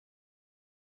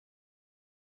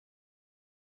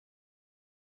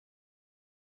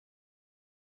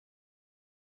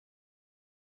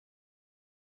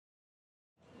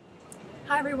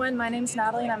Hi everyone, my name's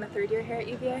Natalie and I'm a third year here at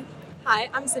UVA. Hi,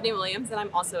 I'm Sydney Williams and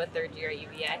I'm also a third year at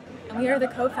UVA. And we are the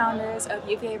co-founders of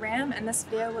UVA RAM, and this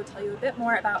video will tell you a bit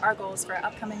more about our goals for our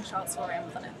upcoming Charlottesville RAM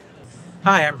Clinic.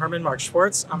 Hi, I'm Herman Mark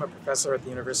Schwartz. I'm a professor at the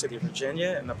University of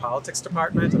Virginia in the politics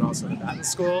department and also the Batten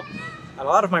School. And a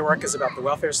lot of my work is about the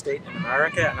welfare state in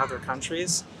America and other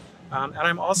countries. And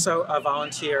I'm also a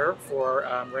volunteer for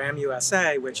RAM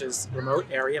USA, which is Remote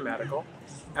Area Medical.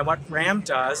 And what RAM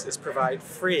does is provide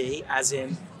free, as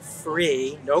in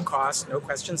free, no cost, no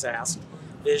questions asked,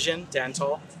 vision,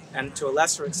 dental, and to a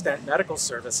lesser extent medical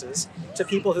services to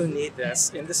people who need this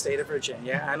in the state of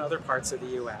Virginia and other parts of the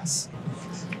U.S.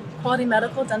 Quality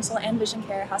medical, dental, and vision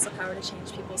care has the power to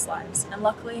change people's lives. And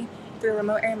luckily, through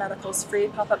Remote Area Medical's free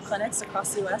pop-up clinics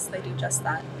across the U.S., they do just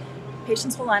that.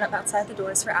 Patients will line up outside the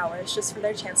doors for hours just for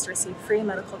their chance to receive free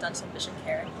medical, dental, and vision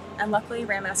care. And luckily,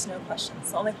 RAM asks no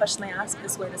questions. The only question they ask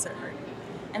is, where does it hurt?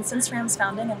 And since RAM's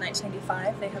founding in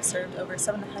 1985, they have served over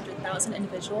 700,000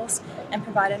 individuals and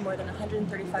provided more than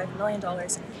 $135 million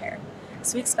in care.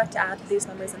 So we expect to add to these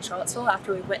numbers in Charlottesville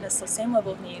after we've witnessed the same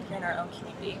level of need here in our own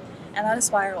community. And that is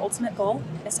why our ultimate goal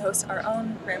is to host our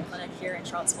own RAM clinic here in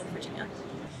Charlottesville, Virginia.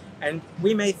 And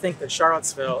we may think that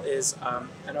Charlottesville is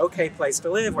an okay place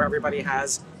to live where everybody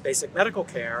has basic medical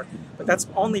care, but that's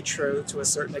only true to a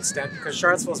certain extent because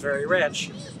Charlottesville is very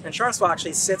rich. And Charlottesville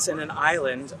actually sits in an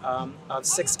island of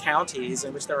 6 counties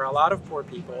in which there are a lot of poor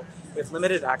people with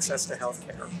limited access to health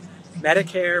care.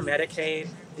 Medicare, Medicaid,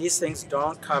 these things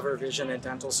don't cover vision and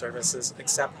dental services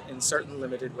except in certain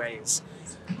limited ways.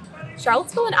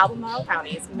 Charlottesville and Albemarle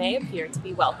counties may appear to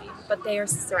be wealthy, but they are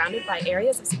surrounded by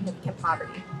areas of significant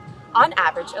poverty. On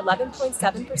average,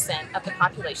 11.7% of the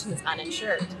population is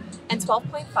uninsured, and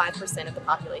 12.5% of the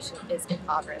population is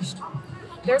impoverished.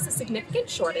 There is a significant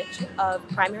shortage of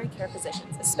primary care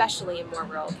physicians, especially in more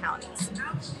rural counties.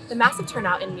 The massive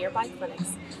turnout in nearby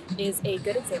clinics is a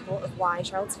good example of why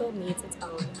Charlottesville needs its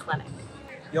own clinic.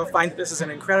 You'll find that this is an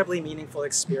incredibly meaningful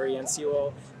experience. You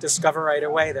will discover right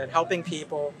away that helping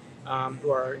people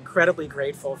who are incredibly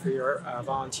grateful for your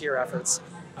volunteer efforts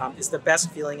is the best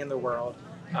feeling in the world.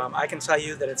 I can tell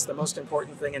you that it's the most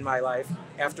important thing in my life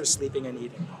after sleeping and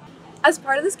eating. As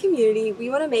part of this community, we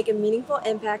want to make a meaningful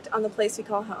impact on the place we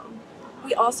call home.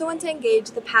 We also want to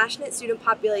engage the passionate student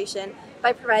population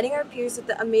by providing our peers with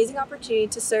the amazing opportunity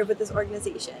to serve with this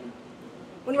organization.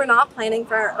 When we're not planning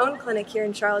for our own clinic here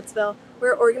in Charlottesville,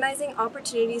 we're organizing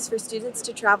opportunities for students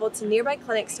to travel to nearby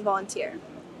clinics to volunteer.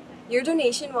 Your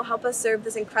donation will help us serve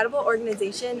this incredible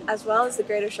organization as well as the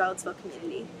greater Charlottesville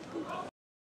community.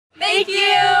 Thank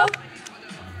you!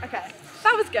 Okay,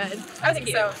 that was good. I think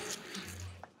so.